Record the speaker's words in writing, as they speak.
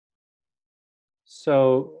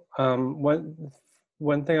So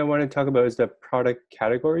one thing I want to talk about is the product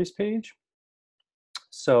categories page.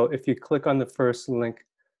 So if you click on the first link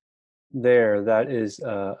there, that is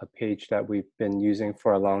a page that we've been using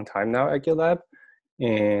for a long time now at GitLab.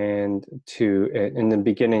 And in the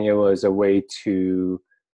beginning, it was a way to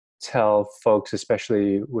tell folks,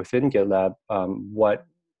 especially within GitLab, what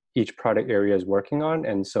each product area is working on.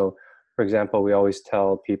 And so, for example, we always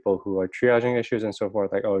tell people who are triaging issues and so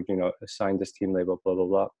forth, like, oh, assign this team label, blah, blah,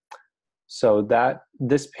 blah. So that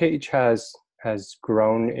this page has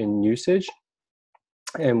grown in usage,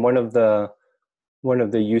 and one of the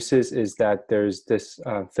uses is that there's this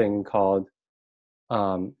thing called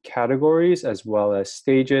categories, as well as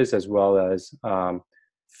stages, as well as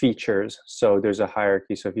features. So there's a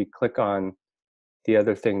hierarchy. So if you click on the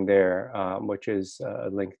other thing there, which is a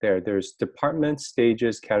link there, there's departments,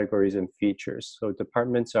 stages, categories, and features. So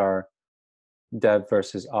departments are dev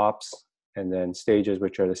versus ops, and then stages,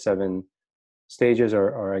 which are the 7 stages,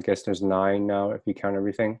 or I guess there's 9 now if you count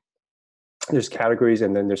everything. There's categories,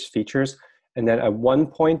 and then there's features. And then at one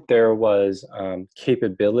point there was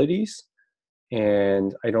capabilities,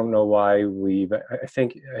 and I don't know why I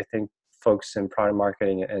think folks in product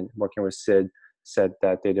marketing and working with Sid said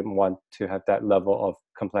that they didn't want to have that level of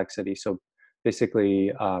complexity. So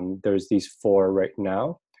basically there's these 4 right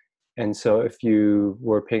now. And so if you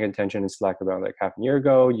were paying attention in Slack about like half a year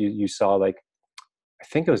ago, you saw, like, I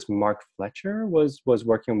think it was Mark Fletcher was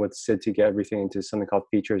working with Sid to get everything into something called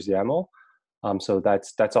Features YAML. So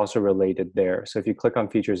that's also related there. So if you click on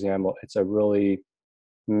Features YAML, it's a really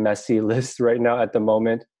messy list right now at the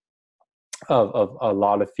moment of a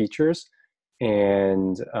lot of features,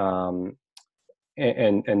 and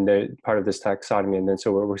they're part of this taxonomy. And then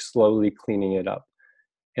so we're slowly cleaning it up.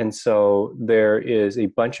 And so there is a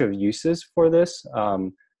bunch of uses for this,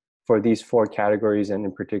 for these 4 categories, and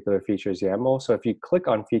in particular Features YAML. So if you click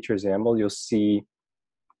on Features YAML, you'll see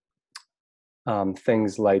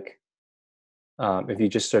things like, if you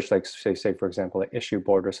just search, like, say for example, like issue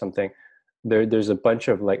board or something, there's a bunch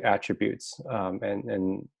of like attributes,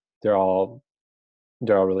 and they're all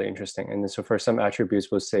really interesting. And so for some attributes,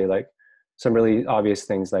 we'll say like some really obvious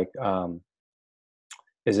things like,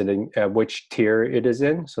 is it in which tier it is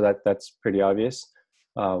in? So that's pretty obvious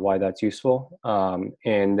why that's useful.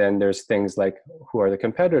 And then there's things like, who are the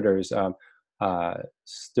competitors?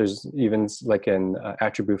 There's even like an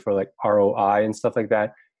attribute for like ROI and stuff like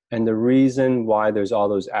that. And the reason why there's all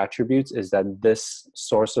those attributes is that this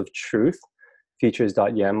source of truth,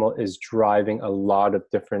 features.yaml, is driving a lot of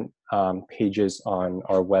different pages on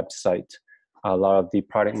our website, a lot of the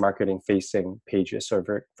product marketing facing pages. So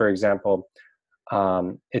for example,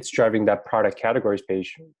 it's driving that product categories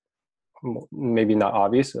page. Maybe not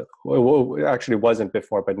obvious. Well, it actually wasn't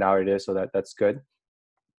before, but now it is, so that's good.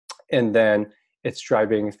 And then it's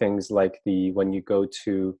driving things like when you go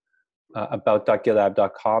to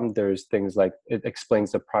about.gitlab.com, there's things like, it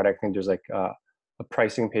explains the product. I think there's like a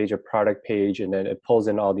pricing page, a product page, and then it pulls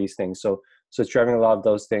in all these things. So it's driving a lot of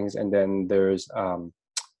those things. And then there's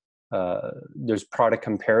product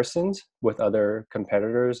comparisons with other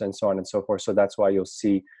competitors, and so on and so forth. So that's why you'll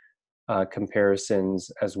see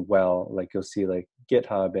comparisons as well. Like you'll see like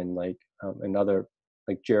GitHub and like and other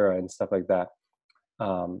like Jira and stuff like that.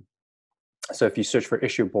 So if you search for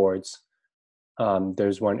issue boards,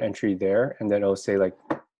 there's one entry there, and then it'll say like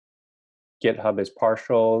GitHub is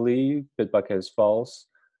partially, Bitbucket is false,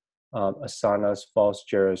 Asana is false,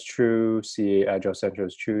 Jira is true, CA Agile Central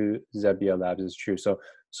is true, Zabbia Labs is true. So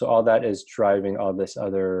all that is driving all this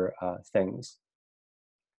other things.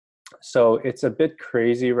 So it's a bit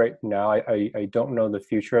crazy right now. I don't know the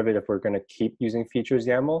future of it, if we're going to keep using Features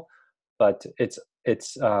YAML, but it's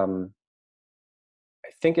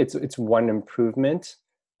I think it's one improvement,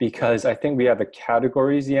 because I think we have a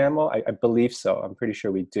categories YAML. I believe so. I'm pretty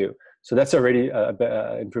sure we do. So that's already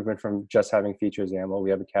a improvement from just having Features YAML. We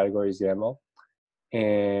have a categories YAML.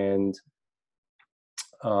 And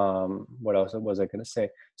what else was I going to say?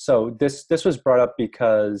 So this was brought up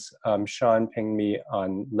because Sean pinged me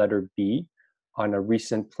on letter B on a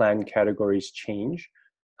recent planned categories change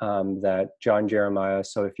that John Jeremiah.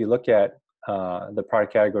 So if you look at the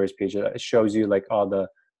product categories page, it shows you like all the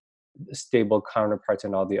stable counterparts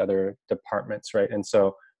in all the other departments, right? And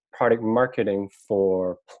so product marketing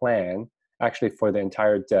for plan, actually for the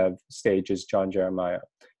entire dev stage, is John Jeremiah,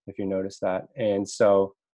 if you notice that. And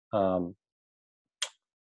so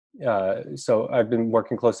so I've been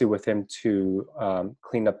working closely with him to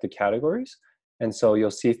clean up the categories. And so you'll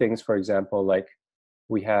see things, for example, like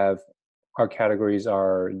we have our categories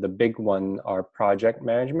are, the big one are project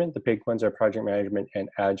management. The big ones are project management and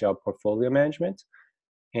agile portfolio management.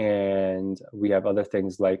 And we have other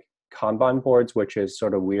things like Kanban boards, which is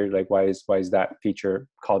sort of weird. Like, why is that feature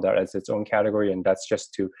called out as its own category? And that's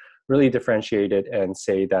just to really differentiate it and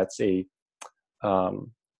say that's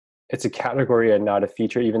it's a category and not a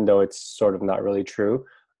feature, even though it's sort of not really true.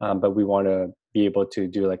 But we want to be able to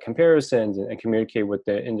do like comparisons and communicate with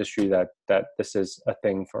the industry that this is a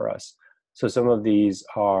thing for us. So some of these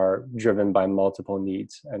are driven by multiple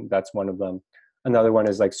needs, and that's one of them. Another one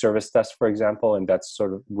is like service desk, for example, and that's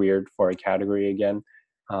sort of weird for a category again.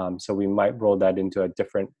 So we might roll that into a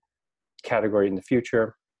different category in the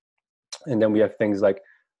future. And then we have things like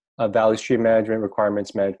value stream management,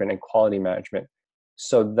 requirements management, and quality management.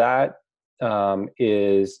 So that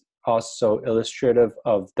is also illustrative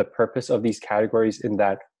of the purpose of these categories, in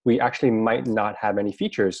that we actually might not have any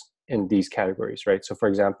features in these categories, right? So for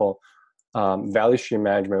example, value stream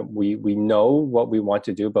management, we know what we want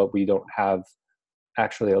to do, but we don't have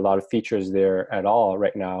actually a lot of features there at all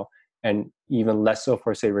right now. And even less so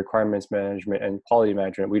for, say, requirements management and quality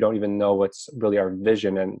management. We don't even know what's really our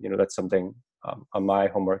vision. And, that's something on my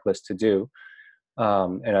homework list to do.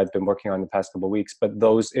 And I've been working on the past couple of weeks, but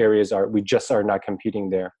those areas we just are not competing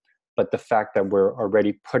there. But the fact that we're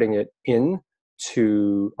already putting it in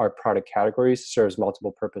to our product categories serves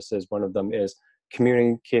multiple purposes. One of them is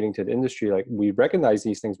communicating to the industry, like, we recognize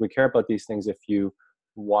these things, we care about these things. If you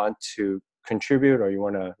want to contribute, or you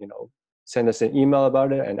want to, send us an email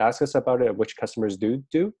about it and ask us about it, which customers do,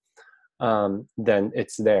 then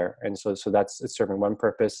it's there. And so it's serving one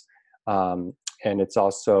purpose. And it's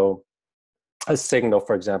also a signal.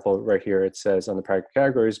 For example, right here, it says on the product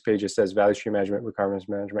categories page, it says value stream management, requirements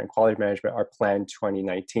management, and quality management are planned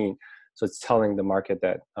 2019. So it's telling the market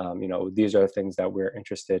that, these are things that we're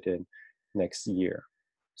interested in next year.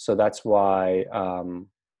 So that's why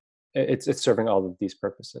it's serving all of these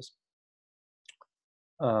purposes.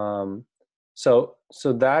 So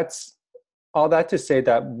that's all that to say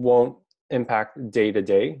that won't impact day to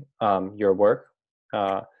day your work.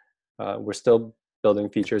 We're still building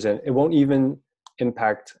features, and it won't even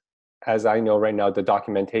impact, as I know right now, the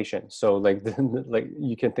documentation. So like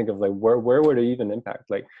you can think of like where would it even impact?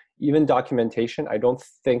 Like even documentation, I don't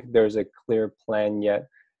think there's a clear plan yet,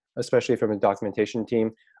 especially from a documentation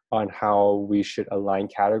team, on how we should align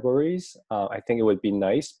categories. I think it would be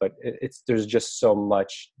nice, but there's just so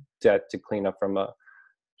much debt to clean up from a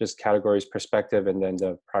just categories perspective, and then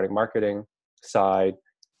the product marketing side.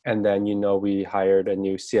 And then, we hired a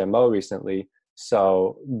new CMO recently.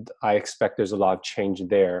 So I expect there's a lot of change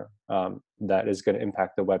there that is going to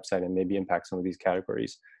impact the website and maybe impact some of these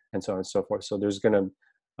categories and so on and so forth. So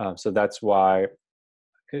so that's why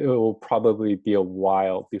it will probably be a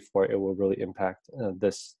while before it will really impact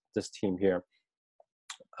this team here.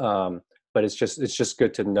 But it's just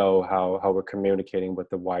good to know how we're communicating with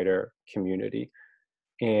the wider community.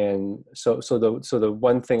 And so the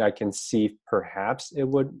one thing I can see perhaps it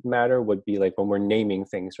would matter would be like when we're naming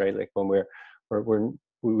things, right? Like when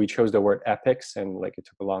we chose the word epics, and like it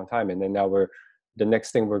took a long time, and then now the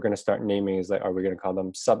next thing we're going to start naming is like, are we going to call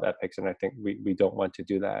them sub epics? And I think we don't want to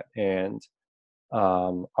do that. And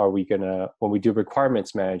are we gonna, when we do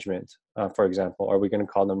requirements management, for example, are we going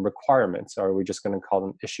to call them requirements, or are we just going to call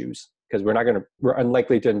them issues? Because we're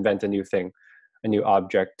unlikely to invent a new thing, a new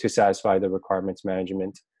object to satisfy the requirements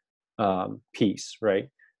management piece, right?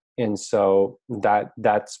 And so that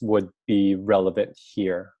would be relevant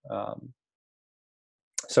here.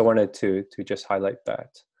 So I wanted to just highlight that.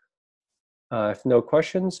 If no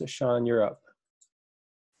questions, Sean, you're up.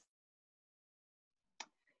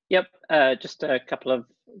 Yep, just a couple of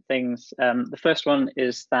things. The first one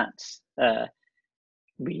is that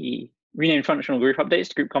we renamed functional group updates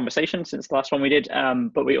to group conversations since the last one we did,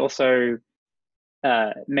 but we also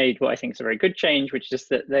made what I think is a very good change, which is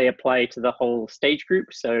that they apply to the whole stage group.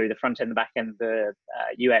 So the front end, the back end, the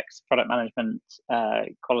UX, product management,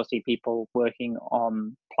 quality people working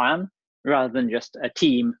on plan, rather than just a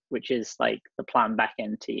team, which is like the plan back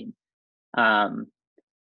end team.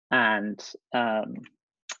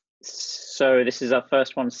 So this is our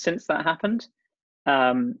first one since that happened.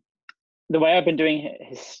 The way I've been doing it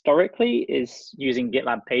historically is using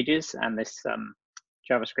GitLab Pages and this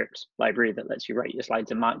JavaScript library that lets you write your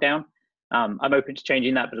slides in Markdown. I'm open to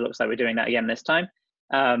changing that, but it looks like we're doing that again this time.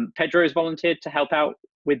 Pedro has volunteered to help out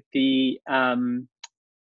with the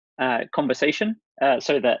conversation,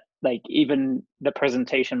 so that like even the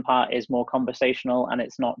presentation part is more conversational and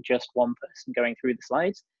it's not just one person going through the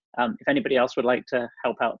slides. If anybody else would like to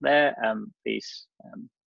help out there, please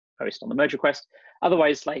post on the merge request.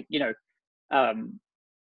 Otherwise, like,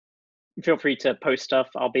 feel free to post stuff.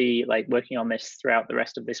 I'll be like working on this throughout the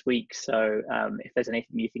rest of this week. So if there's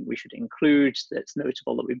anything you think we should include that's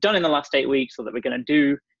notable that we've done in the last 8 weeks or that we're going to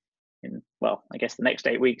do in, well, I guess the next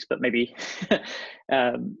 8 weeks, but maybe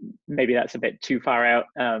maybe that's a bit too far out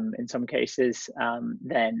in some cases,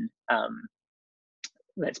 then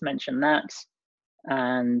let's mention that.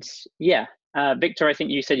 And yeah, Victor, I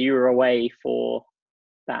think you said you were away for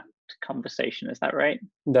that conversation. Is that right?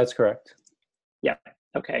 That's correct. Yeah.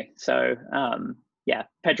 Okay. So yeah,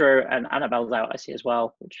 Pedro and Annabelle's out, I see as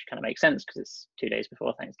well, which kind of makes sense because it's 2 days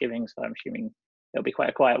before Thanksgiving. So I'm assuming it'll be quite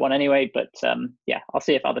a quiet one anyway. But yeah, I'll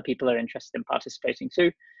see if other people are interested in participating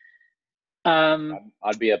too.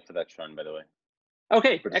 I'd be up for that, Sean, by the way.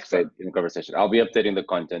 Okay, excellent. In the conversation. I'll be updating the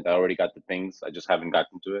content. I already got the pings. I just haven't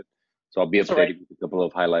gotten to it. So I'll be updating a couple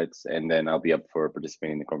of highlights, and then I'll be up for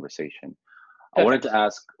participating in the conversation. Perfect. I wanted to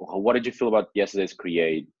ask, what did you feel about yesterday's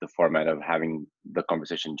Create, the format of having the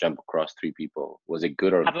conversation jump across 3 people? Was it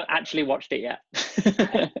good or? I haven't actually watched it yet.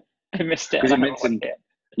 I missed it.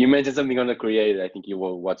 You mentioned something on the Create. I think you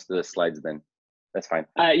will watch the slides then. That's fine.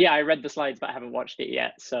 Yeah, I read the slides, but I haven't watched it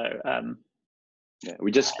yet. So yeah,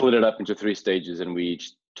 we just split it up into 3 stages, and we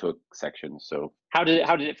each took sections. So how did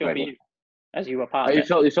it feel for you as you were part of it?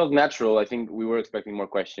 It felt natural. I think we were expecting more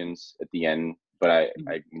questions at the end, but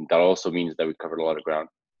that also means that we covered a lot of ground.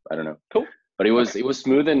 I don't know. Cool. But it was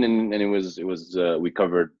smooth, and it was we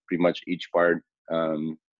covered pretty much each part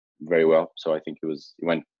very well. So I think it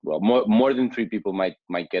went well. More than 3 people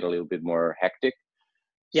might get a little bit more hectic.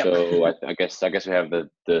 Yep. So I guess we have the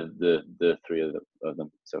 3 of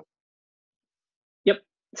them. So. Yep,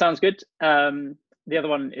 sounds good. The other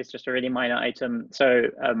one is just a really minor item. So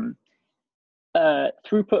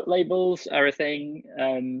throughput labels are a thing.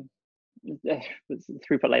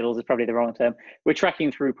 Throughput labels is probably the wrong term. We're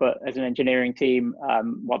tracking throughput as an engineering team.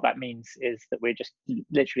 What that means is that we're just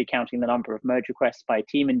literally counting the number of merge requests by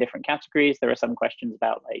team in different categories. There are some questions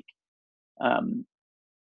about like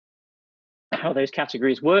how those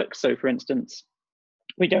categories work. So for instance,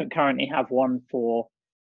 we don't currently have one for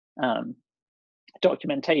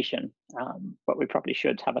documentation, but we probably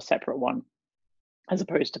should have a separate one, as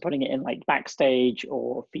opposed to putting it in like backstage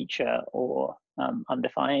or feature or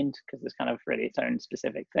undefined, because it's kind of really its own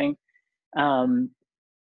specific thing.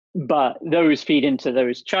 But those feed into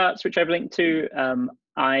those charts, which I've linked to.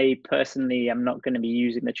 I personally am not going to be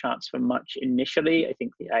using the charts for much initially. I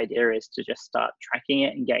think the idea is to just start tracking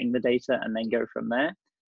it and getting the data and then go from there.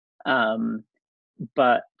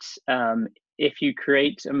 But if you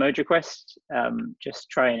create a merge request, just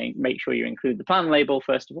try and make sure you include the plan label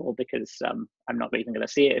first of all, because I'm not even going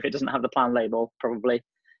to see it if it doesn't have the plan label, probably.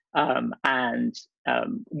 And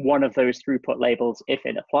one of those throughput labels, if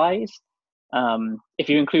it applies. If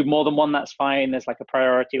you include more than one, that's fine. There's like a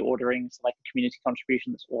priority ordering, so like a community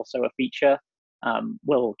contribution that's also a feature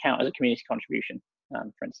will count as a community contribution,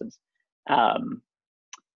 for instance.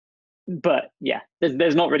 But yeah,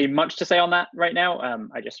 there's not really much to say on that right now.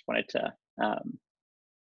 I just wanted to.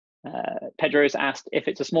 Pedro's asked if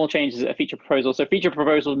it's a small change, is it a feature proposal? So feature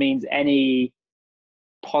proposal means any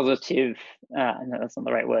positive. No, that's not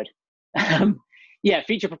the right word. Yeah,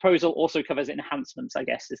 feature proposal also covers enhancements, I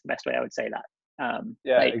guess is the best way I would say that.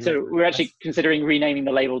 Yeah, exactly. So we're actually considering renaming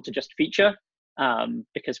the label to just feature,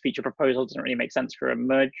 because feature proposal doesn't really make sense for a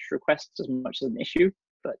merge request as much as an issue.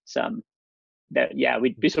 But yeah,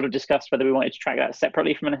 we sort of discussed whether we wanted to track that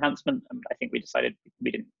separately from an enhancement, and I think we decided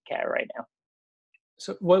we didn't care right now.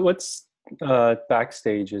 So what's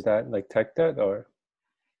backstage? Is that like tech debt or?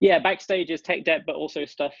 Yeah, backstage is tech debt, but also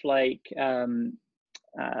stuff like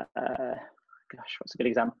gosh, what's a good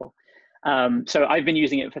example? So I've been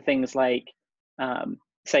using it for things like,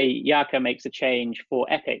 say Yaka makes a change for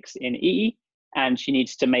epics in EE, and she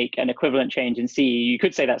needs to make an equivalent change in CE. You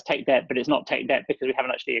could say that's tech debt, but it's not tech debt because we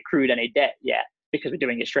haven't actually accrued any debt yet because we're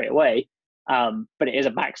doing it straight away. But it is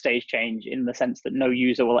a backstage change in the sense that no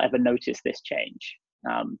user will ever notice this change.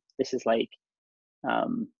 This is like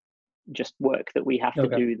just work that we have to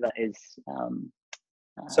do that is...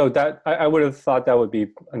 so that I would have thought that would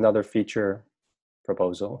be another feature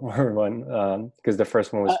proposal or one, because the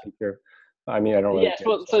first one was feature. I mean, I don't really. Yes,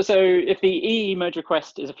 well, so if the EE merge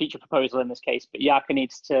request is a feature proposal in this case, but Yaka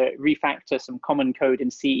needs to refactor some common code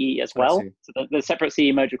in CE as well. So the separate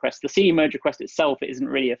CE merge request. The CE merge request itself isn't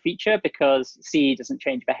really a feature because CE doesn't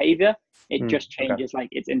change behavior. It just changes like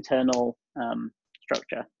its internal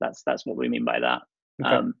structure. That's what we mean by that.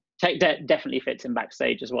 Okay. Tech debt definitely fits in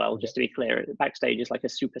backstage as well. Just to be clear, backstage is like a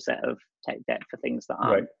superset of tech debt for things that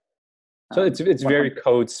aren't. Right. So it's very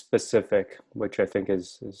code specific, which I think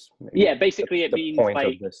is yeah, basically it the means point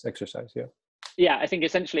like of this exercise. yeah, I think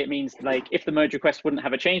essentially it means like if the merge request wouldn't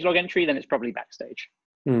have a changelog entry, then it's probably backstage.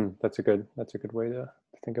 That's a good way to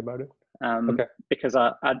think about it. Okay. Because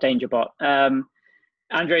our danger bot.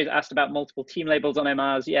 Andre's asked about multiple team labels on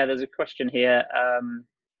MRs. Yeah, there's a question here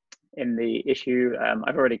in the issue.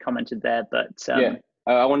 I've already commented there, but yeah,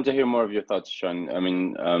 I wanted to hear more of your thoughts, Sean. I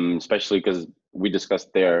mean, especially because we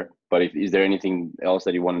discussed there, but is there anything else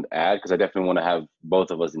that you wanted to add? Because I definitely want to have both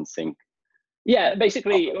of us in sync. Yeah,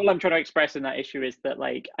 basically all I'm trying to express in that issue is that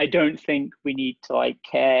like I don't think we need to like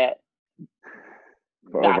care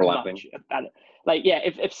For that overlapping. much about it. Like, yeah,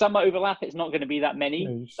 if some overlap, it's not going to be that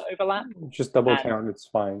many that overlap. Just double count, it's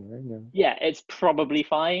fine, right? Yeah, it's probably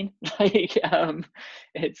fine. Like,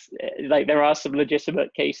 it's like there are some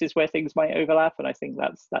legitimate cases where things might overlap, and I think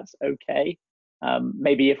that's okay.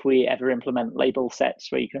 Maybe if we ever implement label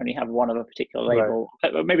sets where you can only have one of a particular label,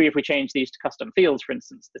 maybe if we change these to custom fields, for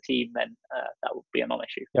instance, the team, then that would be a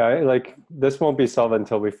non-issue. Yeah, like this won't be solved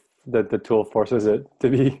until the tool forces it to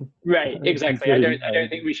be. Right, exactly. I don't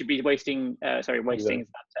think we should be wasting. Wasting is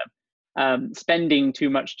that term. Spending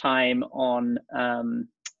too much time on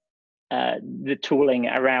the tooling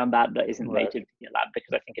around that isn't native to GitLab,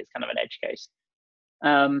 because I think it's kind of an edge case.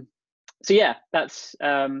 So yeah, that's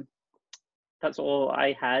all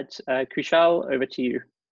I had. Kushal, over to you.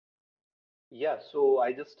 Yeah, so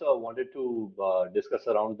I just wanted to discuss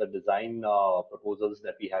around the design proposals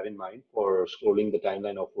that we have in mind for scrolling the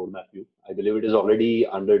timeline of roadmap view. I believe it is already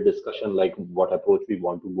under discussion, like what approach we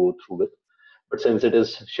want to go through with. But since it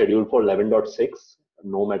is scheduled for 11.6,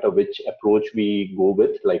 no matter which approach we go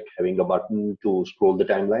with, like having a button to scroll the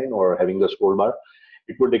timeline or having the scroll bar,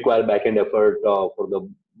 it would require backend effort for the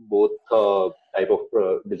both type of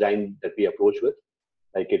design that we approach with.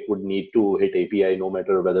 Like it would need to hit API no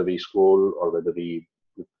matter whether we scroll or whether we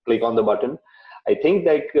click on the button. I think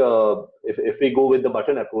like if we go with the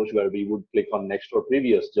button approach where we would click on next or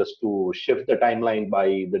previous just to shift the timeline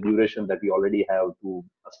by the duration that we already have to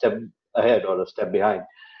a step ahead or a step behind,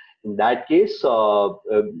 in that case,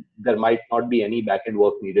 there might not be any backend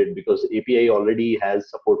work needed because API already has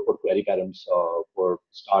support for query params for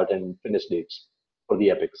start and finish dates for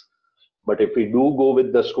the epics. But if we do go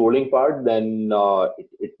with the scrolling part, then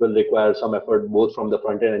it will require some effort both from the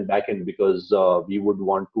front end and back end, because we would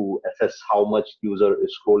want to assess how much user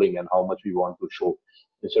is scrolling and how much we want to show.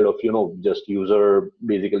 Instead of, just user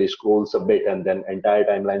basically scrolls a bit and then entire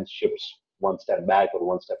timeline shifts one step back or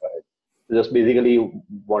one step ahead. Just basically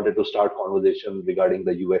wanted to start conversation regarding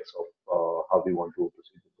the UX of how we want to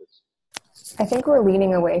proceed with this. I think we're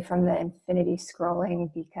leaning away from the infinity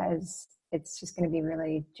scrolling because it's just going to be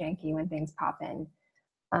really janky when things pop in.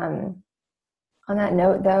 On that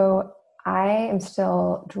note, though, I am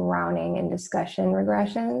still drowning in discussion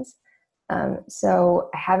regressions. So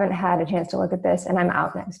I haven't had a chance to look at this, and I'm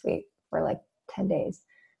out next week for like 10 days.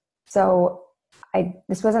 So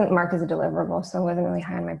this wasn't marked as a deliverable, so it wasn't really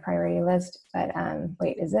high on my priority list. But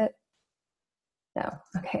wait, is it? No.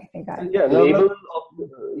 Okay, thank God.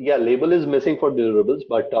 Yeah, label is missing for deliverables,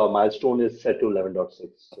 but milestone is set to 11.6.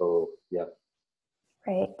 So yeah.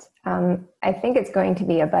 Right. I think it's going to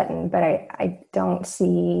be a button, but I don't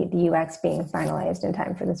see the UX being finalized in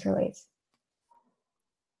time for this release.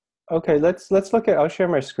 Okay, let's look at. I'll share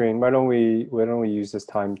my screen. Why don't we use this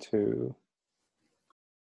time to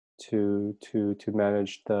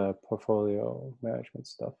manage the portfolio management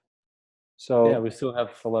stuff? So yeah, we still have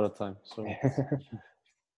a lot of time. So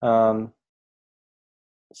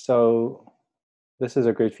so this is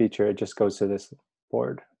a great feature. It just goes to this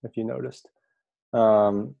board, if you noticed.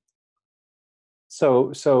 So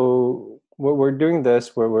we're doing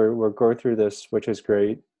this, we're going through this, which is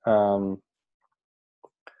great. So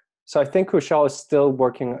I think Kushal is still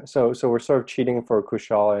working. So we're sort of cheating for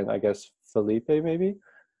Kushal and I guess Felipe maybe,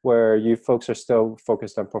 where you folks are still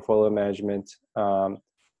focused on portfolio management.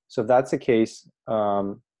 So if that's the case,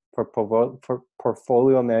 for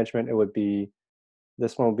portfolio management, it would be,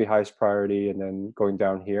 this one will be highest priority and then going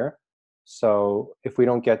down here. So if we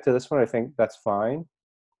don't get to this one, I think that's fine.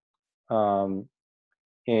 And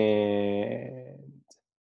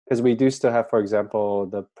because we do still have, for example,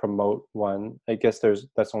 the promote one, I guess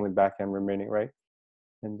that's only backend remaining, right?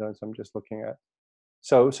 And those I'm just looking at.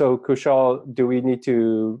 So Kushal, do we need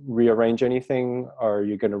to rearrange anything? Or are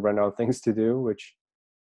you going to run out of things to do? Which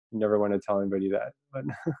you never want to tell anybody that. But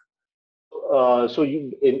so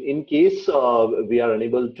in case we are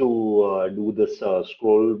unable to do this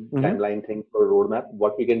scroll timeline thing for roadmap,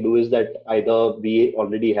 what we can do is that either we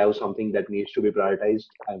already have something that needs to be prioritized,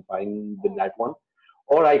 I'm fine with that one,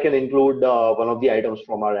 or I can include one of the items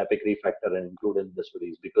from our Epic refactor and include in this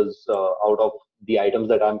release, because out of the items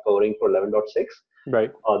that I'm covering for 11.6,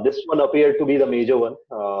 Right. this one appeared to be the major one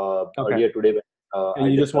Okay. earlier today.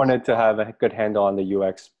 And you just wanted to have a good handle on the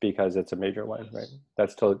UX because it's a major one, right?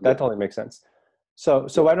 That totally makes sense. So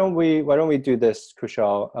why don't we do this,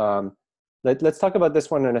 Kushal? Let's talk about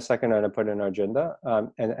this one in a second and put it in our agenda,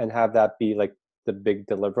 and have that be like the big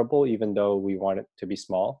deliverable, even though we want it to be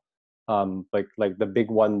small, like the big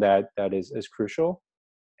one that is crucial,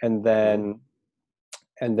 and then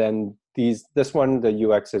this one, the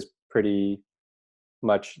UX is pretty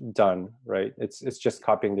much done, right? It's just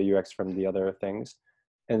copying the UX from the other things,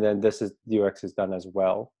 and then the UX is done as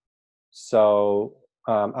well. So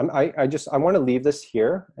I want to leave this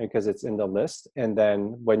here because it's in the list, and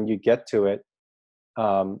then when you get to it,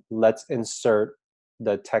 let's insert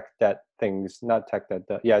the tech debt things, not tech debt,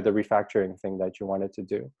 the refactoring thing that you wanted to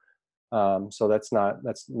do. So let's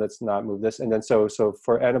not move this, and then so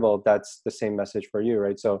for Annabelle, that's the same message for you,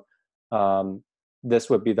 right? So this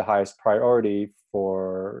would be the highest priority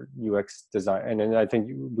for UX design, and then I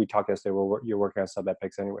think we talked yesterday. You're working on sub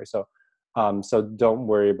epics anyway, so so don't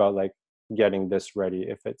worry about like getting this ready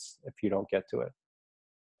if you don't get to it.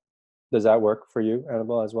 Does that work for you,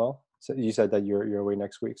 Annabelle, as well? So you said that you're away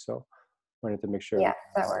next week, so wanted to make sure. Yeah,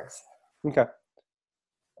 that works. Okay.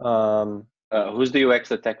 Who's the UX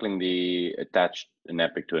that's tackling the attached an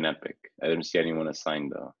epic to an epic? I didn't see anyone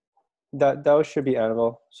assigned though. That should be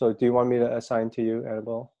Annabelle. So do you want me to assign to you,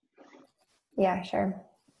 Annabelle? Yeah, sure.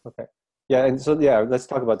 Okay. Yeah, and so yeah, let's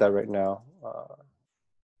talk about that right now.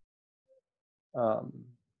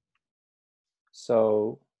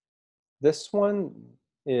 So this one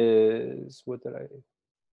is,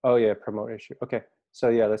 oh yeah, promote issue. Okay, so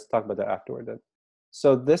yeah, let's talk about that afterward then.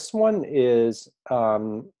 So this one is,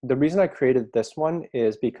 the reason I created this one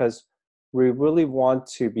is because we really want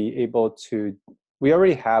to be able to, we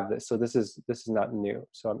already have this, so this is not new.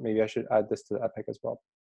 So maybe I should add this to the epic as well.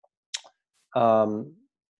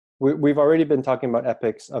 We've already been talking about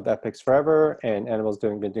epics forever, and Annabelle's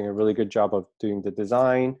been doing a really good job of doing the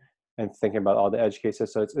design and thinking about all the edge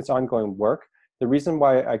cases. So it's ongoing work. The reason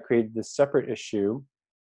why I created this separate issue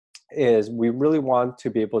is we really want to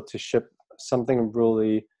be able to ship something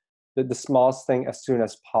really, the smallest thing as soon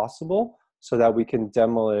as possible, so that we can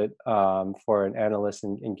demo it for an analyst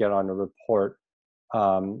and get on a report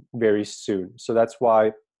very soon. So that's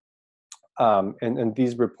why, and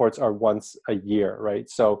these reports are once a year, right?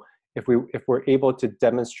 So if we're able to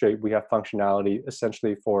demonstrate we have functionality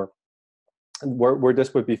essentially for where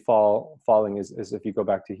this would be falling is if you go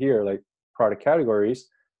back to here, like product categories,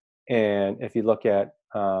 and if you look at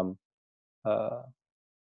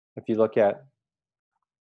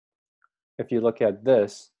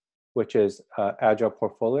this, which is agile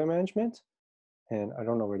portfolio management, and I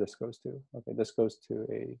don't know where this goes to. Okay, this goes to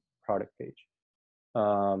a product page.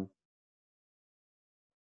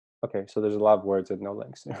 Okay, so there's a lot of words and no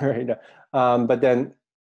links right now. But then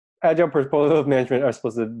agile portfolio management are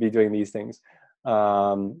supposed to be doing these things.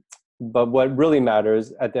 But what really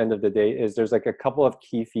matters at the end of the day is there's like a couple of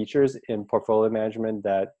key features in portfolio management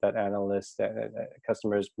that analysts and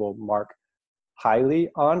customers will mark highly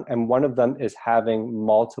on, and one of them is having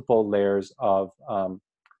multiple layers of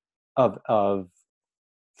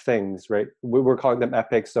things, right? We're calling them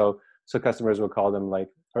epics, so customers will call them like,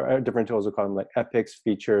 or different tools will call them like epics,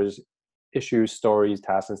 features, issues, stories,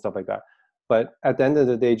 tasks, and stuff like that. But at the end of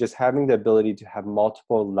the day, just having the ability to have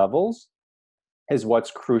multiple levels is what's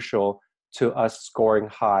crucial to us scoring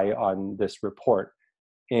high on this report.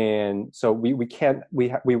 And so we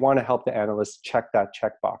want to help the analysts check that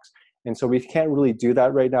checkbox. And so we can't really do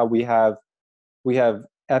that right now. We have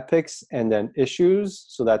epics and then issues.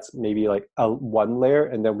 So that's maybe like one layer.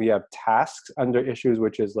 And then we have tasks under issues,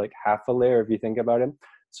 which is like half a layer if you think about it.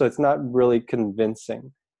 So it's not really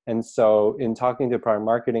convincing. And so in talking to product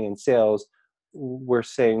marketing and sales, we're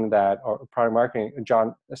saying that, or product marketing,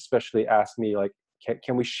 John especially asked me, like,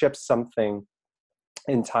 can we ship something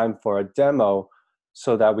in time for a demo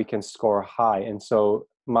so that we can score high? And so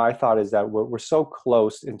my thought is that we're so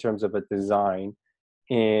close in terms of a design,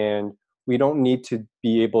 and we don't need to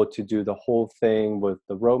be able to do the whole thing with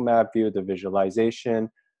the roadmap view, the visualization.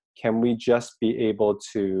 Can we just be able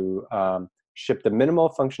to ship the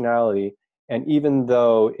minimal functionality? And even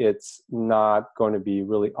though it's not going to be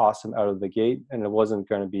really awesome out of the gate, and it wasn't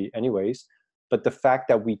going to be anyways, but the fact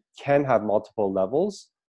that we can have multiple levels,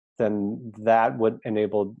 then that would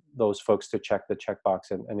enable those folks to check the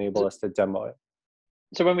checkbox and enable us to demo it.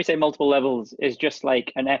 So when we say multiple levels, is just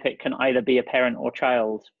like an epic can either be a parent or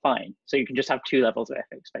child, fine. So you can just have two levels of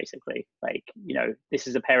epics, basically. Like, you know, this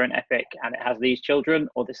is a parent epic and it has these children,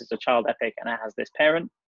 or this is a child epic and it has this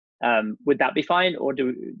parent. Would that be fine? Or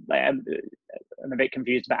I'm a bit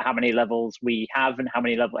confused about how many levels we have and how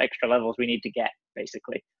many extra levels we need to get,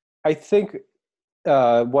 basically. I think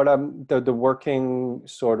what the working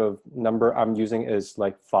sort of number I'm using is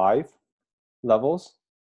like 5 levels,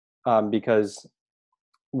 because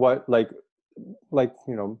what like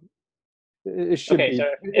you know, it should okay, be, so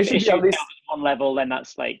it should be at least one level, then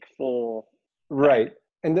that's like 4. right.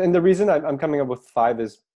 And the reason I'm coming up with 5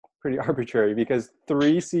 is pretty arbitrary, because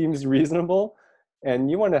 3 seems reasonable,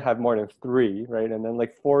 and you want to have more than 3, right? And then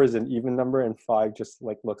like 4 is an even number, and 5 just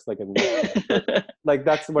like looks like a like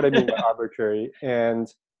that's what I mean by arbitrary. And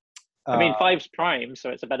I mean, 5's prime,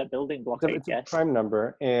 so it's a better building block, I guess. It's a prime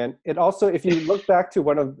number. And it also, if you look back to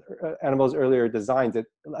one of Annabelle's earlier designs,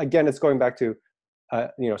 it's going back to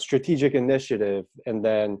you know, strategic initiative, and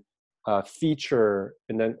then feature,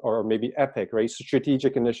 and then, or maybe epic, right? So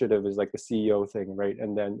strategic initiative is like the CEO thing, right?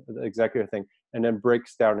 And then the executive thing, and then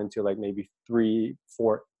breaks down into like maybe 3,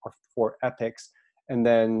 4, or 4 epics. And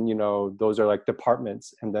then, you know, those are like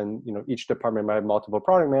departments. And then, you know, each department might have multiple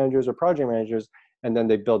product managers or project managers, and then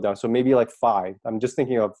they build down. So maybe like 5. I'm just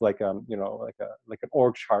thinking of like, you know, like an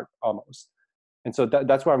org chart almost. And so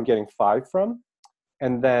that's where I'm getting 5 from.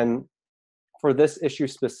 And then for this issue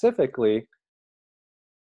specifically,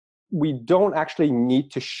 we don't actually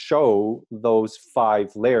need to show those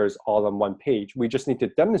 5 layers all on one page. We just need to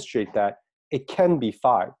demonstrate that it can be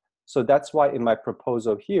 5. So that's why in my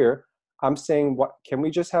proposal here, I'm saying, what can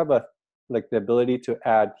we just have the ability to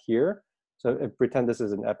add here? So pretend this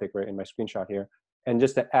is an epic, right, in my screenshot here, and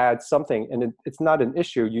just to add something, and it's not an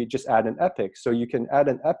issue. You just add an epic. So you can add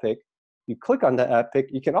an epic. You click on the epic.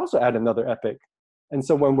 You can also add another epic. And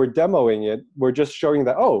so when we're demoing it, we're just showing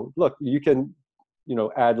that, oh, look, you can, you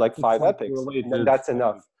know, add like 5 epics, and that's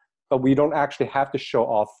enough. But we don't actually have to show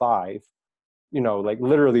all 5, you know, like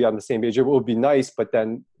literally on the same page. It would be nice, but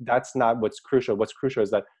then that's not what's crucial. What's crucial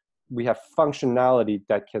is that we have functionality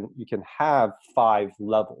that you can have 5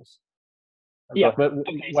 levels. Yeah, but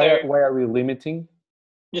why are we limiting?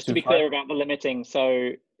 Just to be clear about the limiting,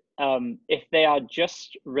 so if they are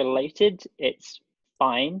just related, it's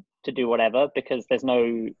fine to do whatever, because there's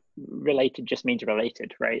no related just means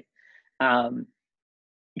related, right?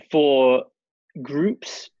 For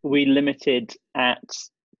groups, we limited at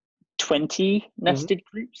 20 nested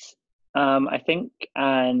groups, I think,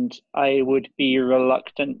 and I would be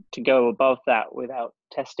reluctant to go above that without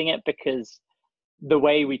testing it, because the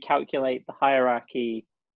way we calculate the hierarchy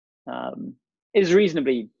is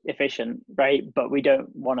reasonably efficient, right? But we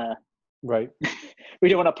don't want to, right? We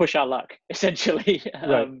don't want to push our luck, essentially.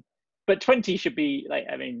 Right. But 20 should be like,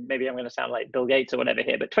 I mean, maybe I'm going to sound like Bill Gates or whatever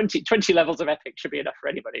here, but 20 levels of epic should be enough for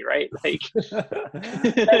anybody, right? Like,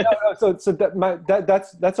 so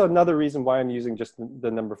that's another reason why I'm using just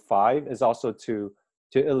the number 5, is also to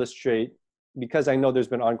illustrate, because I know there's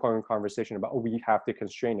been ongoing conversation about, oh, we have to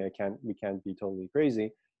constrain it. We can't be totally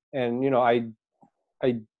crazy. And, you know, I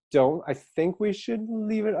think we should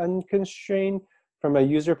leave it unconstrained from a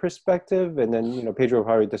user perspective. And then, you know, Pedro will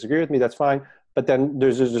probably disagree with me. That's fine. But then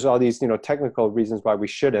there's just all these, you know, technical reasons why we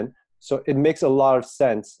shouldn't. So it makes a lot of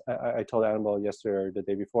sense. I told Annabelle yesterday or the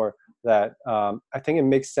day before that I think it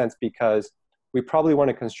makes sense, because we probably want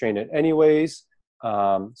to constrain it anyways.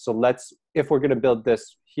 So if we're going to build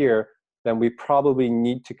this here, then we probably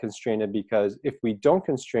need to constrain it, because if we don't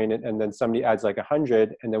constrain it and then somebody adds like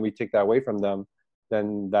 100 and then we take that away from them,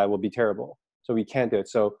 then that will be terrible. So we can't do it.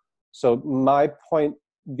 So my point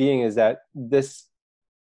being is that this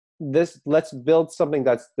let's build something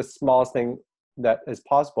that's the smallest thing that is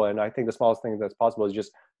possible. And I think the smallest thing that's possible is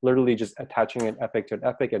just literally just attaching an epic to an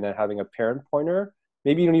epic and then having a parent pointer.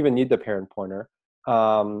 Maybe you don't even need the parent pointer,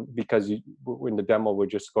 because in the demo we're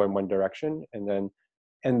just going one direction.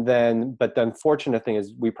 But the unfortunate thing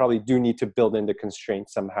is we probably do need to build in the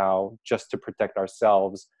constraint somehow just to protect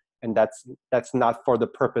ourselves. And that's not for the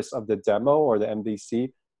purpose of the demo or the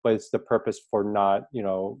MVC, but it's the purpose for not, you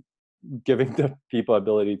know, giving the people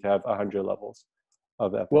ability to have 100 levels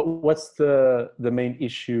of epic. Well, what's the main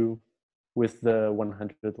issue with the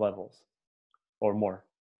 100 levels or more?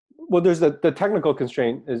 Well, there's the technical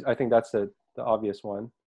constraint is, I think that's the obvious one.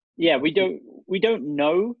 Yeah, we don't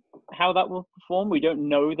know how that will perform. We don't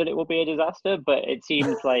know that it will be a disaster, but it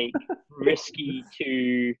seems like risky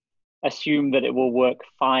to assume that it will work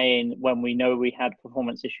fine when we know we had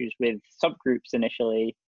performance issues with subgroups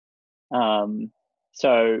initially.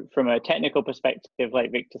 So from a technical perspective,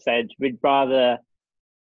 like Victor said, we'd rather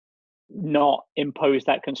not impose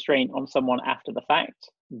that constraint on someone after the fact,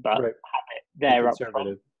 but have it there up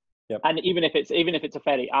front. Yep. And even if it's a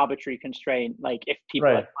fairly arbitrary constraint, like if people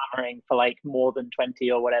are clamoring for like more than 20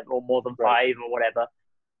 or whatever, or more than 5 or whatever,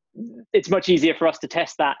 it's much easier for us to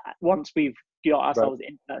test that once we've got ourselves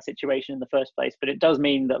into that situation in the first place. But it does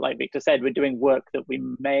mean that, like Victor said, we're doing work that we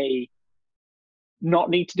may not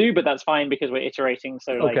need to do, but that's fine because we're iterating.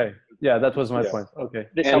 So okay, yeah, that was my point. Okay,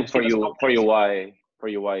 and for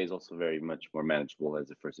UI is also very much more manageable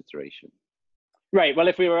as a first iteration. Right. Well,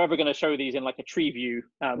 if we were ever going to show these in like a tree view,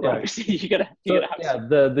 obviously you gotta have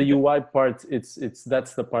the UI part.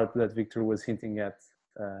 That's the part that Victor was hinting at.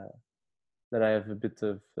 That I have a bit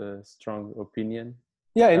of a strong opinion.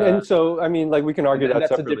 Yeah, and so I mean, like we can argue that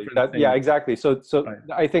separately. Yeah, exactly. So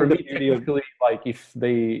I think the beauty of like if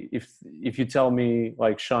you tell me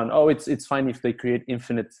like Sean, oh, it's fine if they create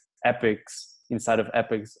infinite epics inside of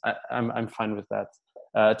epics. I'm fine with that.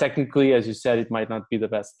 Technically, as you said, it might not be the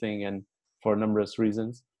best thing, and for numerous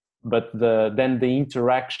reasons. But then the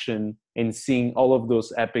interaction and seeing all of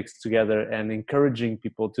those epics together and encouraging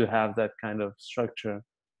people to have that kind of structure,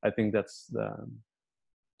 I think that's the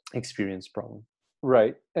experience problem.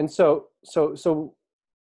 Right. And so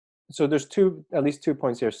there's at least 2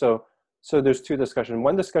 points here. So there's 2 discussions.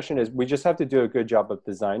 One discussion is we just have to do a good job of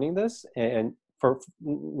designing this, and for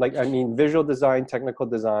like, I mean, visual design, technical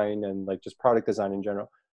design, and like just product design in general.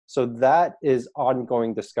 So that is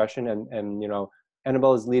ongoing discussion, and you know,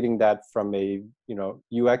 Annabelle is leading that from a, you know,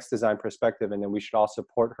 UX design perspective, and then we should all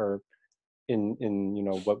support her in you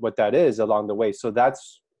know what that is along the way. So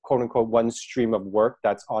that's quote unquote one stream of work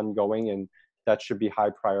that's ongoing, and that should be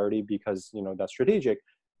high priority because, you know, that's strategic.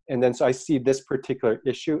 And then so I see this particular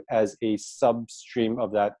issue as a substream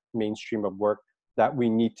of that mainstream of work that we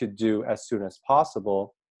need to do as soon as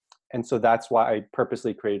possible. And so that's why I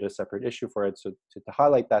purposely created a separate issue for it, so to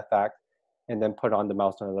highlight that fact, and then put on the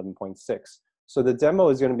milestone 11.6. So the demo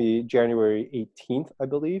is going to be January 18th, I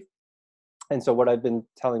believe. And so what I've been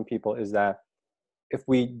telling people is that if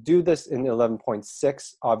we do this in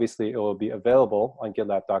 11.6, obviously it will be available on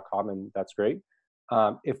GitLab.com, and that's great.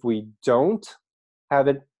 If we don't have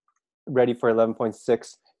it ready for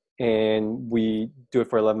 11.6 and we do it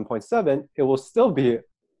for 11.7, it will still be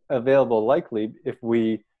available likely if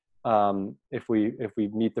we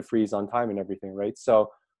meet the freeze on time and everything, right? So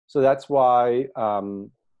that's why I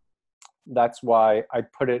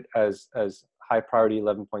put it as high priority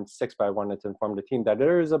 11.6, but I wanted to inform the team that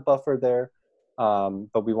there is a buffer there.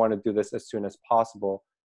 But we want to do this as soon as possible.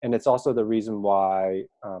 And it's also the reason why,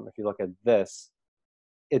 if you look at this,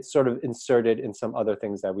 it's sort of inserted in some other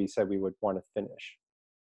things that we said we would want to finish.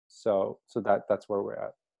 So that's where we're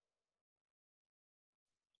at.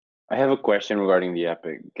 I have a question regarding the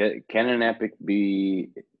epic. Can an epic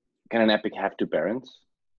have 2 parents?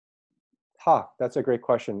 That's a great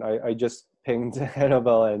question. I just pinged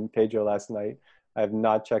Annabelle and Pedro last night. I have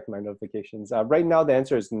not checked my notifications. Right now, the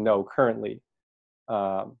answer is no, currently.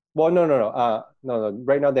 Well, no.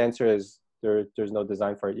 Right now, the answer is there's no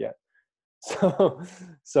design for it yet.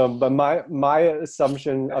 But my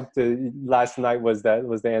assumption up to last night was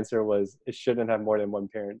the answer was it shouldn't have more than 1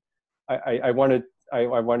 parent. I want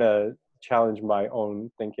to challenge my own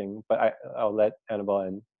thinking, but I'll let Annabelle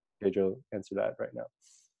and Pedro answer that right now.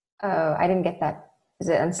 Oh, I didn't get that. Is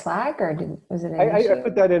it on Slack or was it? I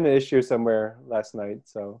put that in an issue somewhere last night.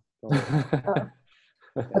 So.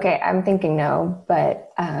 Okay, I'm thinking no,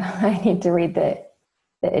 but I need to read the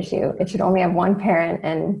issue. It should only have 1 parent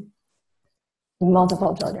and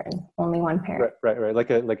multiple children. Only 1 parent. Right.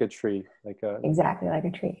 Like a tree. Exactly like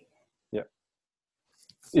a tree. Yeah.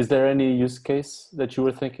 Is there any use case that you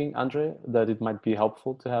were thinking, Andre, that it might be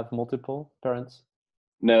helpful to have multiple parents?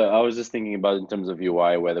 No, I was just thinking about in terms of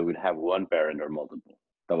UI whether we'd have 1 parent or multiple.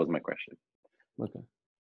 That was my question. Okay.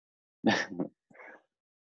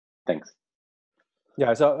 Thanks.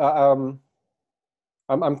 Yeah, so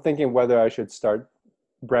I'm thinking whether I should start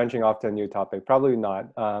branching off to a new topic. Probably not.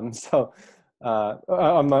 On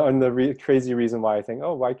the crazy reason why I think,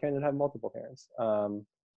 oh, why can't it have multiple parents?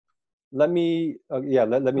 Let me not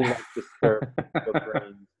disturb your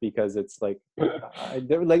brain, because it's like,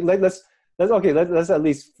 let's at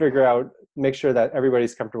least figure out, make sure that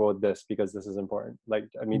everybody's comfortable with this, because this is important. Like,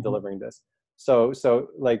 I mean, delivering this. So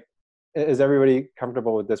like, is everybody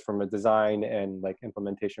comfortable with this from a design and like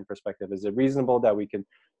implementation perspective? Is it reasonable that we can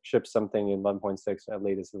ship something in 11.6 at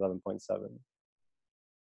latest 11.7? Does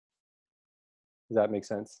that make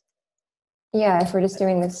sense? Yeah, if we're just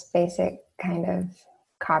doing this basic kind of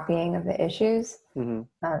copying of the issues,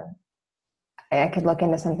 I could look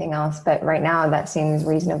into something else, but right now that seems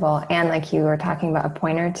reasonable. And like you were talking about, a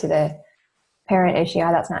pointer to the parent issue,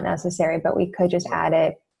 that's not necessary, but we could just add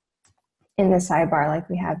it in the sidebar, like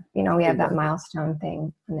we have, we have that milestone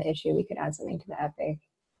thing on the issue. We could add something to the epic.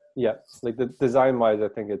 Yeah, like the design wise, I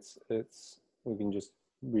think it's we can just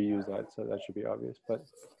reuse that, so that should be obvious. But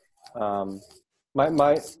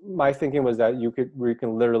my thinking was that we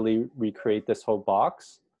can literally recreate this whole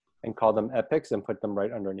box and call them epics and put them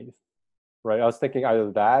right underneath. Right, I was thinking either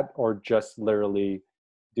that or just literally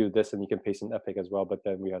do this, and you can paste an epic as well. But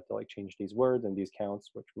then we have to like change these words and these counts,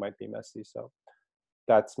 which might be messy. So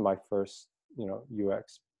that's my first,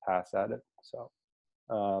 UX pass at it. So,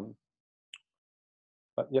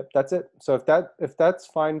 but yep, that's it. So if that's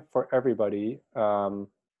fine for everybody, I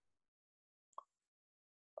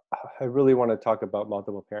really want to talk about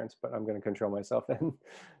multiple parents, but I'm going to control myself and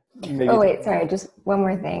maybe. Oh wait, sorry, just one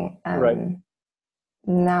more thing. Right.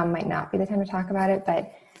 Now might not be the time to talk about it,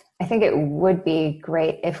 but I think it would be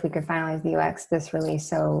great if we could finalize the UX this release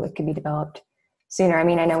so it could be developed sooner. I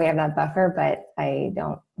mean, I know we have that buffer, but I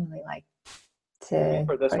don't really like to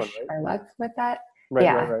push our luck with that. Right,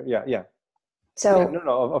 yeah. right. Yeah. So yeah,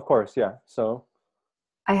 no, of course, yeah. So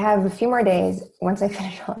I have a few more days once I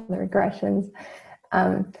finish all the regressions,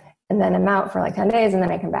 and then I'm out for like 10 days, and then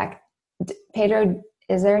I come back. Pedro,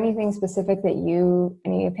 is there anything specific that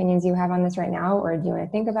any opinions you have on this right now, or do you want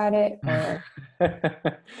to think about it? Or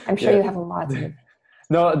I'm sure you have lots of.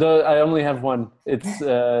 No, I only have one. It's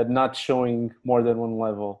not showing more than one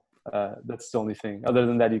level. That's the only thing. Other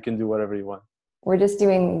than that, you can do whatever you want. We're just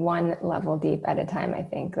doing one level deep at a time, I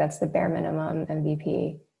think. That's the bare minimum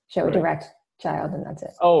MVP. Show a direct child, and that's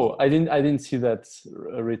it. Oh, I didn't see that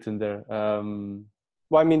written there.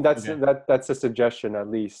 Well, I mean, that's a suggestion, at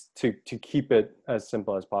least, to keep it as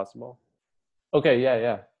simple as possible. Okay,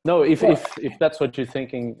 yeah. No, if that's what you're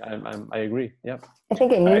thinking, I agree. Yeah. I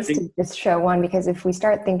think it needs to just show one, because if we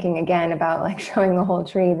start thinking again about like showing the whole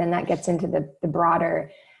tree, then that gets into the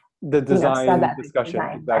broader design discussion.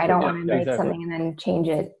 Design. Exactly. I don't want to make something and then change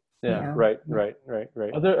it. Yeah. Right.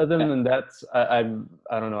 Other than that, I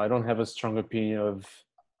don't know. I don't have a strong opinion of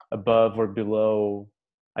above or below.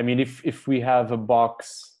 I mean, if we have a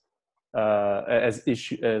box, as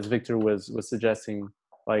Victor was suggesting,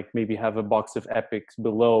 like maybe have a box of epics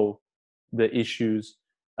below the issues,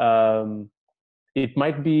 it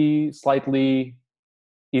might be slightly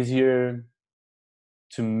easier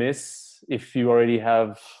to miss if you already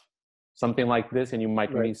have something like this, and you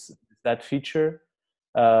might miss that feature.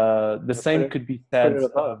 The same could be said. Put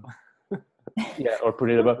it above. Yeah, or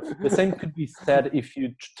put it above. The same could be said if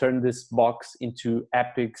you turn this box into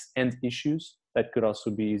epics and issues. That could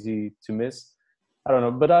also be easy to miss. I don't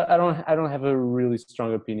know, but I don't have a really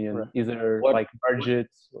strong opinion either. Like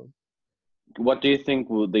budgets. What do you think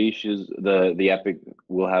will the issues the epic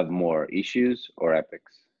will have more issues or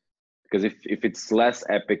epics? Because if it's less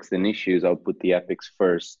epics than issues, I'll put the epics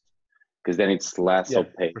first, because then it's less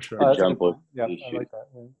opaque. For sure. The jump of issues. I like that.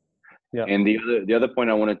 Yeah. And the other point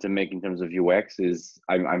I wanted to make in terms of UX is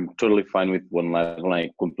I'm totally fine with one level. I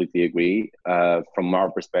completely agree. From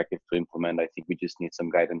our perspective to implement, I think we just need some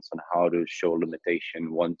guidance on how to show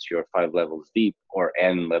limitation once you're 5 levels deep or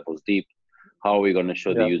n levels deep. How are we going to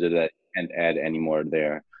show the user that you can't add any more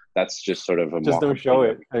there? That's just sort of a just don't show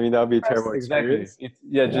it. I mean, that would be a terrible experience.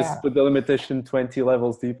 Exactly. Just put the limitation 20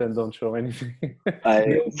 levels deep and don't show anything.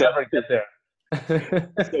 You'll never get there.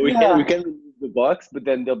 So we can remove the box, but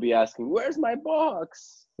then they'll be asking, "Where's my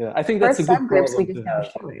box?" Yeah, I think that's a good subgroups. We just don't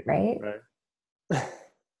show it, right?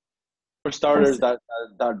 For starters,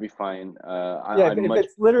 that'd be fine.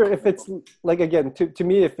 If it's like, again, to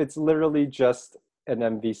me, if it's literally just an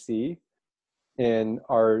MVC, and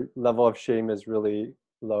our level of shame is really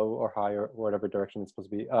low or high or whatever direction it's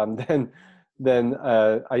supposed to be, then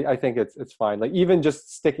I think it's fine. Like even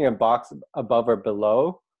just sticking a box above or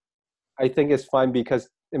below, I think it's fine, because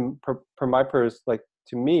per my like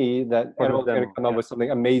to me, that Animal's going to come up with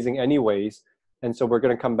something amazing anyways, and so we're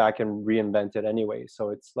going to come back and reinvent it anyway.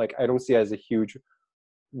 So it's like, I don't see it as a huge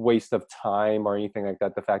waste of time or anything like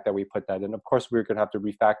that, the fact that we put that in. Of course, we're going to have to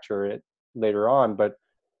refactor it later on, but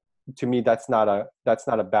to me, that's not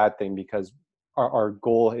a bad thing, because our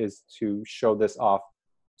goal is to show this off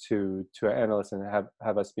to analysts and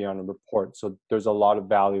have us be on a report. So there's a lot of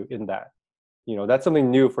value in that. That's something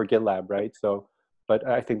new for GitLab, right? So, but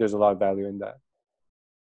I think there's a lot of value in that.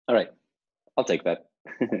 All right, I'll take that.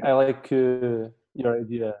 I like your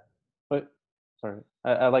idea.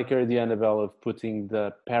 I like your idea, Annabelle, of putting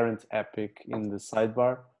the parent epic in the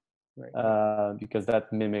sidebar, because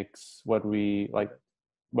that mimics what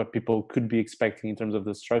people could be expecting in terms of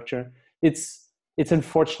the structure. It's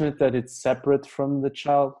unfortunate that it's separate from the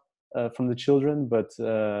children, but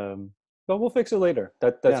we'll fix it later.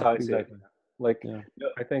 That's how I see it. Like, Yeah.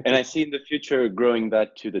 I think, And I see in the future growing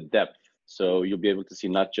that to the depth. So you'll be able to see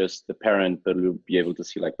not just the parent, but you'll be able to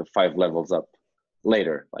see like the 5 levels up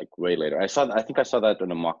later, like way later. I think I saw that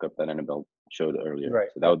in a mock-up that Annabelle showed earlier. Right.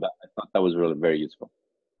 So I thought that was really very useful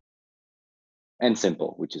and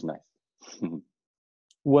simple, which is nice.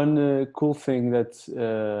 One cool thing that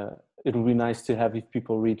it would be nice to have if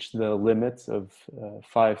people reach the limit of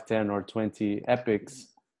 5, 10, or 20 epics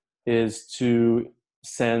is to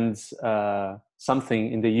send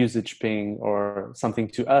something in the usage ping or something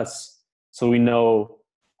to us, so we know,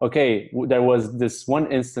 okay, there was this one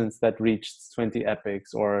instance that reached 20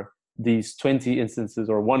 epics, or these 20 instances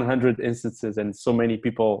or 100 instances, and so many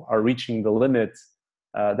people are reaching the limit.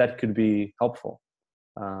 That could be helpful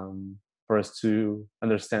for us to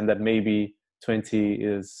understand that maybe 20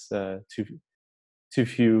 is too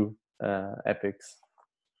few epics.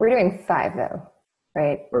 We're doing 5 though,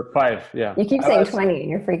 right? Or 5, yeah. You keep saying 20 and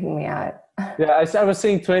you're freaking me out. Yeah, I was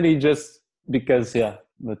saying 20 just because, yeah,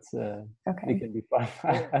 but Okay. it can be 5.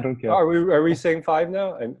 I don't care. are we saying 5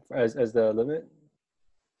 now and as the limit?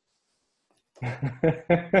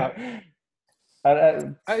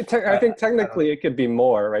 I think technically it could be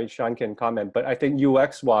more, right? Sean can comment, but I think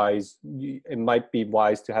UX wise, it might be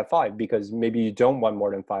wise to have 5, because maybe you don't want more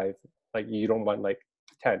than 5. Like you don't want like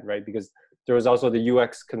 10, right? Because there was also the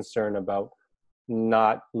UX concern about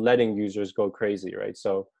not letting users go crazy, right?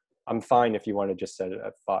 So I'm fine if you want to just set it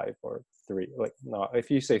at 5 or 3. Like, no,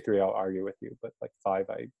 if you say 3, I'll argue with you, but like 5,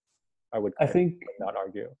 I would not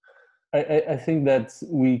argue. I think that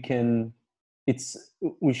we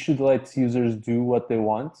should let users do what they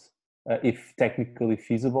want, if technically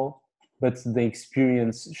feasible, but the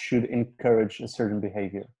experience should encourage a certain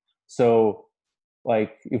behavior. So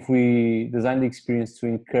like if we design the experience to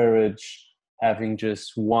encourage having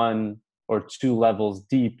just 1 or 2 levels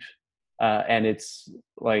deep, and it's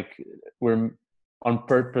like we're on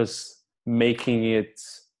purpose making it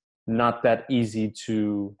not that easy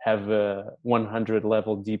to have a 100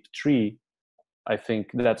 level deep tree, I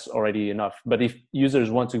think that's already enough. But if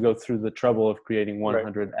users want to go through the trouble of creating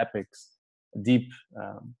 100 epics deep,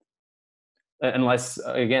 unless,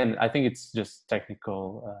 again, I think it's just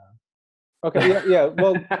technical. Okay, yeah.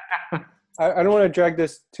 Well, I don't want to drag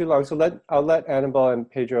this too long, so I'll let Annabelle and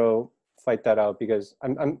Pedro fight that out, because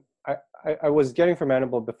I was getting from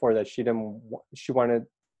Annabelle before that she wanted,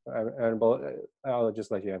 Annabelle, I'll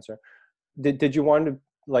just let you answer. Did you want to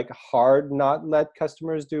like hard not let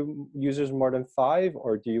customers do users more than 5,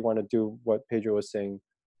 or do you want to do what Pedro was saying,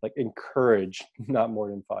 like encourage not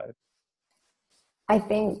more than 5? I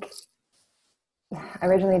think I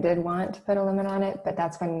originally did want to put a limit on it, but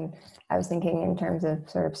that's when I was thinking in terms of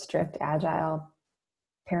sort of strict agile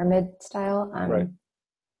pyramid style. Right.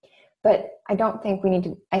 But I don't think we need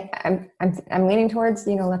to. I'm leaning towards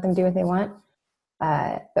let them do what they want.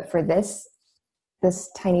 But for this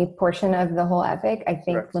tiny portion of the whole epic, I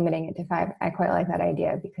think limiting it to 5, I quite like that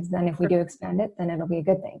idea, because then if we do expand it, then it'll be a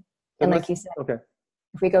good thing. And like you said,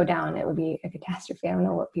 if we go down, it would be a catastrophe. I don't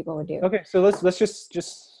know what people would do. Okay, so let's just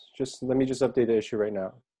let me just update the issue right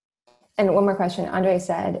now. And one more question. Andre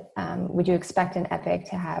said, would you expect an epic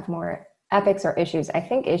to have more epics or issues? I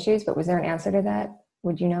think issues, but was there an answer to that?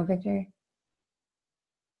 Would you know, Victor?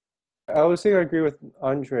 I would say I agree with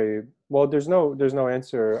Andre. Well, there's no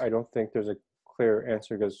answer. I don't think there's a clear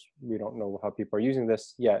answer, because we don't know how people are using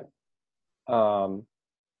this yet. But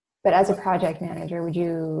as a project manager, would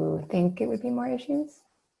you think it would be more issues?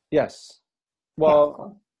 Yes. Well, yeah,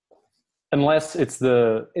 cool. Unless it's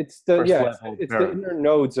the inner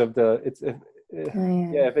nodes of the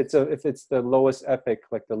if it's the lowest epic,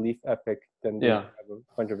 like the leaf epic, then they have a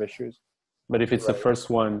bunch of issues. But if it's the first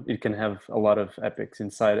one, it can have a lot of epics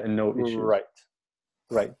inside and no issues.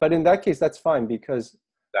 Right. But in that case, that's fine, because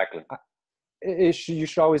Exactly. You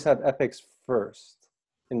should always have epics first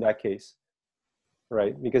in that case,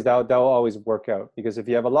 right? Because that'll always work out. Because if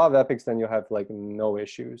you have a lot of epics, then you'll have like no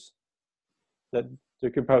issues. That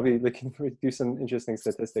there could probably do some interesting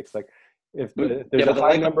statistics. Like if you have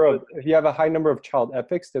a high number of child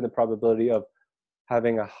epics, then the probability of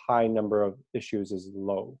having a high number of issues is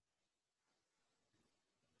low.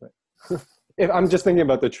 Right. If I'm just thinking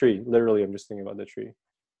about the tree, literally, I'm just thinking about the tree.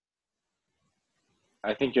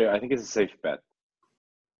 I think it's a safe bet.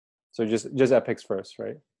 So just epics first,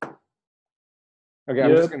 right? Okay,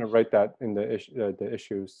 I'm just gonna write that in the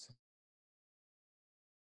issues.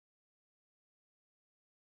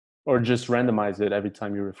 Or just randomize it every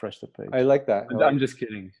time you refresh the page. I like that. I'm just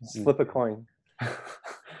kidding. Flip a coin.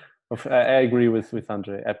 I agree with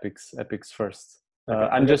Andre. Epics first. Okay.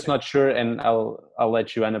 I'm just not sure, and I'll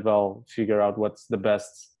let you, Annabelle, figure out what's the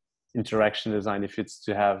best interaction design, if it's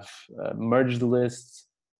to have merged lists,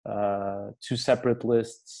 two separate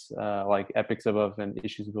lists, like epics above and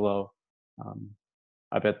issues below.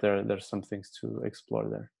 I bet there's some things to explore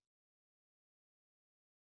there.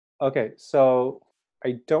 Okay, so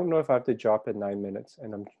I don't know if I have to drop in 9 minutes,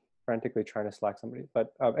 and I'm frantically trying to Slack somebody.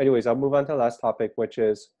 But anyways, I'll move on to the last topic, which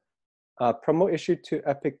is promote issue to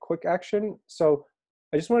Epic Quick Action. So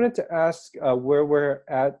I just wanted to ask where we're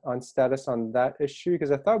at on status on that issue,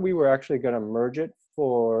 because I thought we were actually going to merge it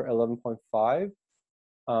for 11.5.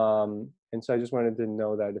 And so I just wanted to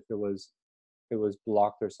know that if it was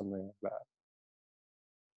blocked or something like that.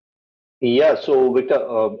 Yeah, so Victor,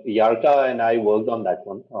 Yarka and I worked on that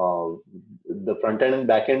one. The front end and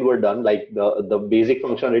back end were done. Like the basic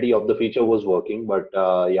functionality of the feature was working, but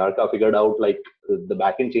Yarka figured out like the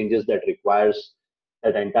back end changes that requires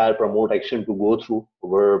that entire promote action to go through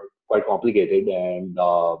were quite complicated, and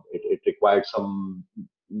it required some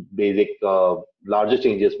basic larger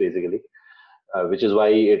changes basically, which is why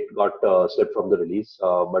it got slipped from the release.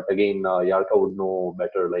 But again, Yarka would know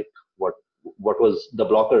better, like what was the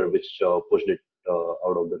blocker which pushed it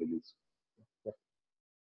out of the release. Yeah.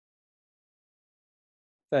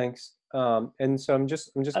 Thanks. And so I'm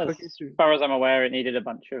just clicking through. As far as I'm aware, it needed a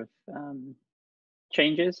bunch of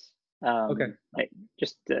changes. Okay. Like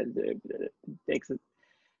just the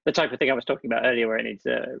type of thing I was talking about earlier, where it needs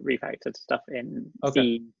refactored stuff in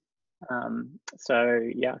C. So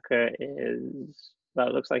Yarka is, well,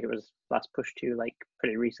 it looks like it was last pushed to like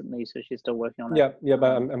pretty recently, so she's still working on it. Yeah,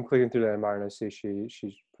 but I'm clicking through the environment. I see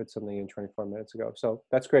she put something in 24 minutes ago, so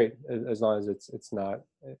that's great, as long as it's not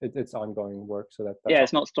it's ongoing work. So that's yeah,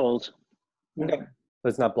 it's not stalled. Okay,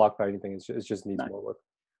 it's not blocked by anything. It just needs more work.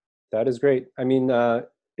 That is great. I mean,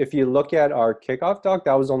 if you look at our kickoff doc,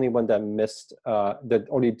 that was only one that missed the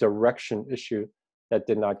only direction issue that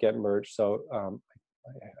did not get merged. So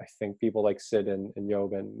I think people like Sid and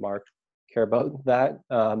Yob and Mark care about that.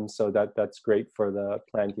 So that's great for the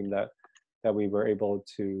plan team that we were able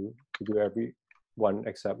to do every one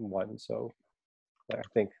except one. So I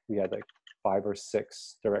think we had like 5 or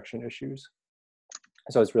 6 direction issues.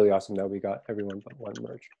 So it's really awesome that we got everyone but one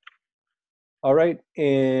merged. All right,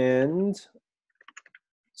 and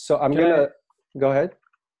so I'm gonna go ahead.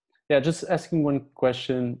 Yeah, just asking one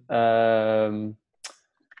question.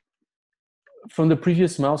 From the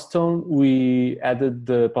previous milestone, we added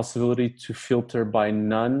the possibility to filter by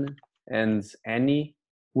none and any.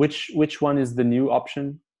 Which one is the new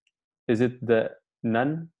option? Is it the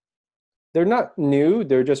none? They're not new,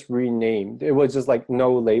 they're just renamed. It was just like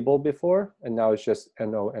no label before, and now it's just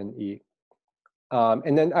NONE.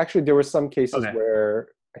 And then actually there were some cases where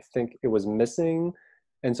I think it was missing.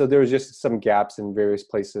 And so there was just some gaps in various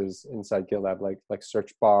places inside GitLab, like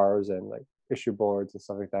search bars and like issue boards and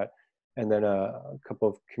stuff like that. And then a couple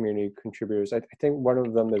of community contributors. I think one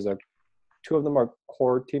of them is 2 of them are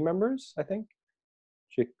core team members, I think.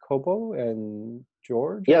 Jacobo and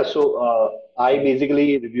George? Yeah, so I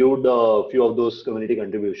basically reviewed a few of those community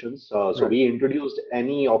contributions. So we introduced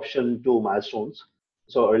any option to milestones.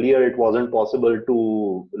 So earlier it wasn't possible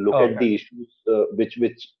to look at the issues which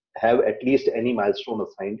have at least any milestone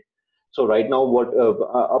assigned. So right now, what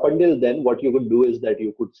up until then, what you could do is that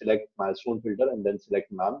you could select milestone filter and then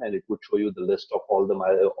select none, and it would show you the list of all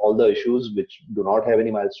the issues which do not have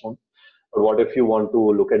any milestone. But what if you want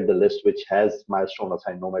to look at the list which has milestone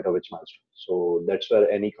assigned, no matter which milestone? So that's where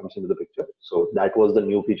any comes into the picture. So that was the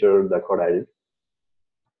new feature that got added.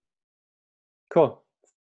 Cool.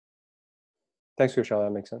 Thanks, Kushal.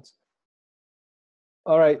 That makes sense.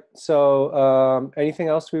 All right. So anything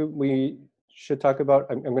else we should talk about?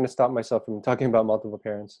 I'm going to stop myself from talking about multiple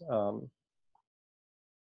parents.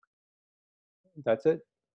 That's it.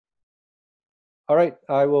 All right.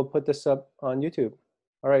 I will put this up on YouTube.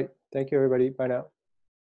 All right. Thank you, everybody. Bye now.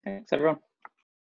 Thanks, everyone.